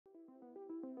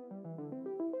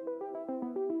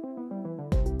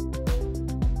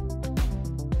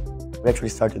We actually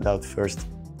started out first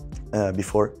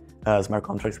before smart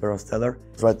contracts were on Stellar.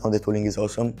 So right now the tooling is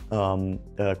awesome.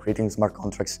 Creating smart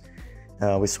contracts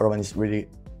with Soroban is really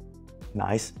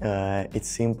nice. It's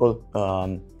simple,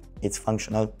 it's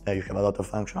functional, you have a lot of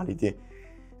functionality.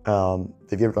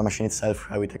 The virtual machine itself,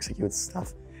 how it executes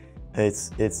stuff,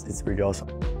 it's really awesome.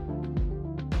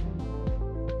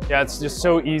 Yeah, it's just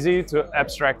so easy to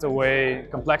abstract away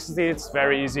complexity. It's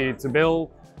very easy to build.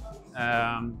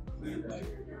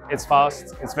 It's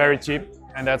fast, it's very cheap.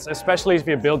 And that's especially if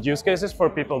you build use cases for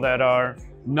people that are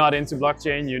not into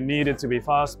blockchain. You need it to be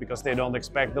fast because they don't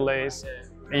expect delays.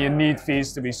 And you need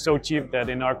fees to be so cheap that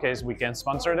in our case we can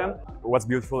sponsor them. What's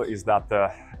beautiful is that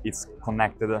it's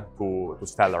connected to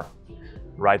Stellar,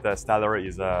 right? Stellar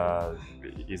is a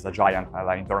giant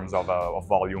in terms of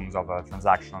volumes, of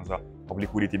transactions, of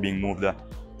liquidity being moved.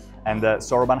 And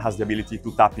Soroban has the ability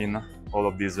to tap in all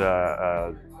of this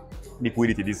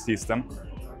liquidity, this system,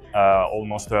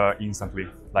 almost instantly,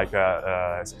 like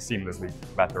seamlessly,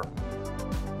 better.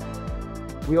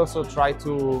 We also try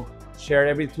to share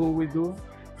every tool we do.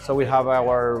 So we have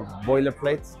our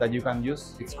boilerplate that you can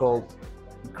use. It's called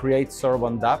Create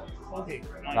Soroban DApp,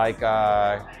 like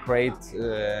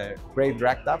Create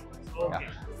Drag DApp. Yeah.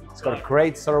 It's called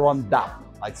Create Soroban DApp.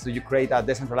 Like, so you create a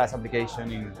decentralized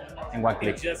application in one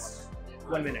click. Just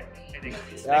 1 minute, I think.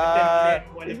 It's like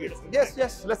 10 minutes, 20 minutes.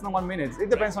 Yes, less than 1 minute. It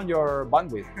depends on your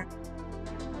bandwidth.